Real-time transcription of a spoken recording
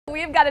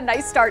we've got a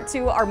nice start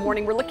to our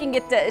morning. We're looking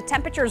at the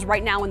temperatures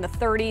right now in the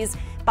 30s.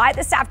 By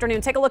this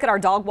afternoon, take a look at our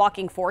dog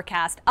walking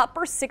forecast.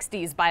 Upper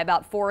 60s by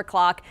about 4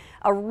 o'clock.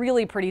 A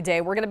really pretty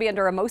day. We're going to be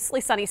under a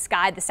mostly sunny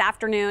sky this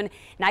afternoon.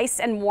 Nice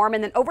and warm.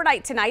 And then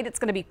overnight tonight, it's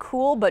going to be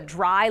cool but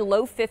dry,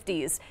 low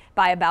 50s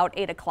by about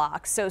 8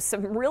 o'clock. So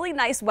some really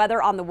nice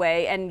weather on the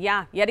way. And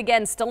yeah, yet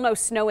again, still no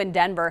snow in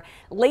Denver.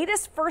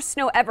 Latest first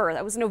snow ever.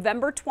 That was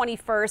November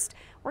 21st.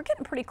 We're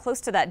getting pretty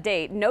close to that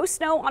date. No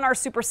snow on our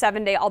Super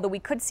 7 day, although we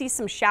could see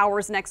some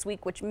showers next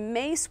week, which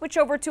may switch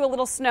over to a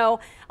little snow.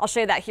 I'll show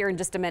you that here in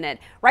just a minute.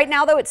 Right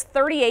now, though, it's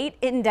 38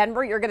 in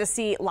Denver. You're going to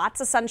see lots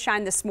of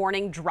sunshine this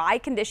morning, dry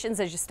conditions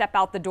as you step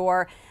out the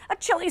door. A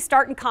chilly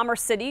start in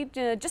Commerce City,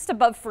 just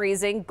above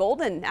freezing.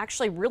 Golden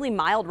actually really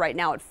mild right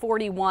now at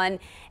 41,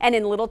 and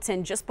in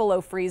Littleton just below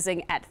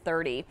freezing at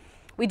 30.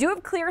 We do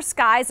have clear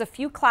skies, a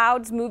few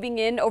clouds moving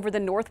in over the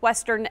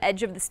northwestern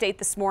edge of the state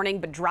this morning,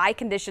 but dry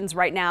conditions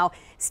right now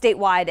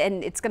statewide,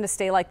 and it's going to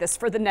stay like this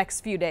for the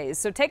next few days.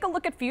 So take a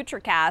look at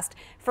Futurecast.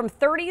 From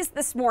 30s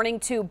this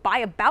morning to by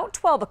about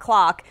 12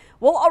 o'clock,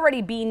 we'll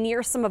already be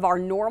near some of our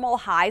normal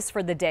highs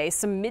for the day,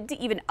 some mid to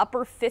even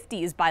upper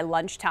 50s by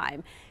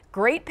lunchtime.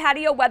 Great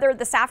patio weather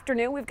this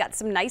afternoon. We've got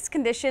some nice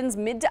conditions,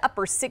 mid to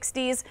upper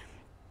 60s.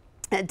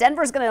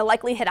 Denver's going to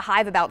likely hit a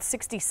high of about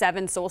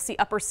 67, so we'll see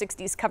upper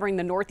 60s covering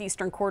the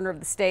northeastern corner of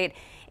the state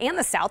and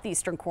the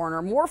southeastern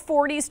corner. More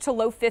 40s to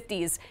low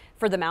 50s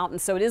for the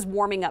mountains, so it is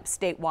warming up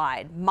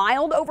statewide.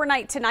 Mild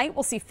overnight tonight.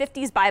 We'll see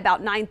 50s by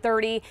about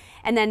 9:30,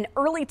 and then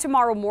early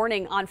tomorrow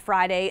morning on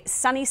Friday,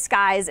 sunny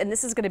skies, and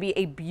this is going to be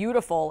a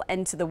beautiful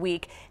end to the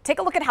week. Take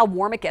a look at how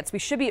warm it gets. We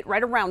should be at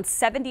right around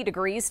 70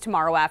 degrees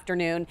tomorrow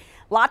afternoon.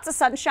 Lots of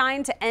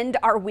sunshine to end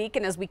our week,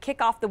 and as we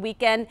kick off the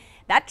weekend,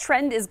 that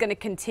trend is going to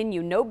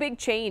continue. No big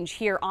change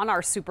here on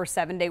our Super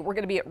 7 day. We're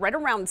going to be at right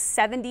around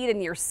 70 to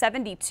near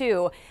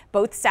 72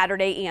 both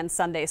Saturday and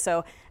Sunday.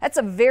 So that's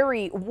a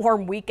very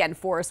warm weekend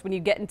for us when you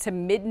get into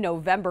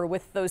mid-November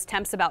with those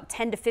temps about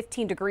 10 to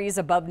 15 degrees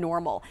above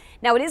normal.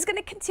 Now it is going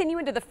to continue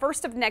into the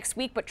first of next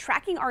week, but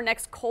tracking our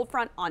next cold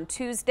front on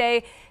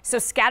Tuesday. So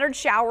scattered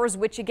showers,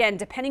 which again,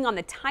 depending on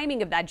the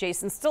timing of that,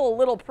 Jason, still a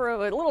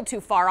little too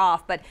far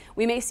off, but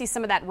we may see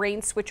some of that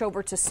rain switch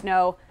over to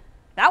snow.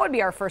 That would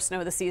be our first snow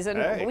of the season.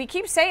 Hey. We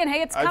keep saying,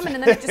 hey, it's coming,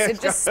 and then it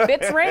just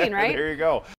spits rain, right? There you go.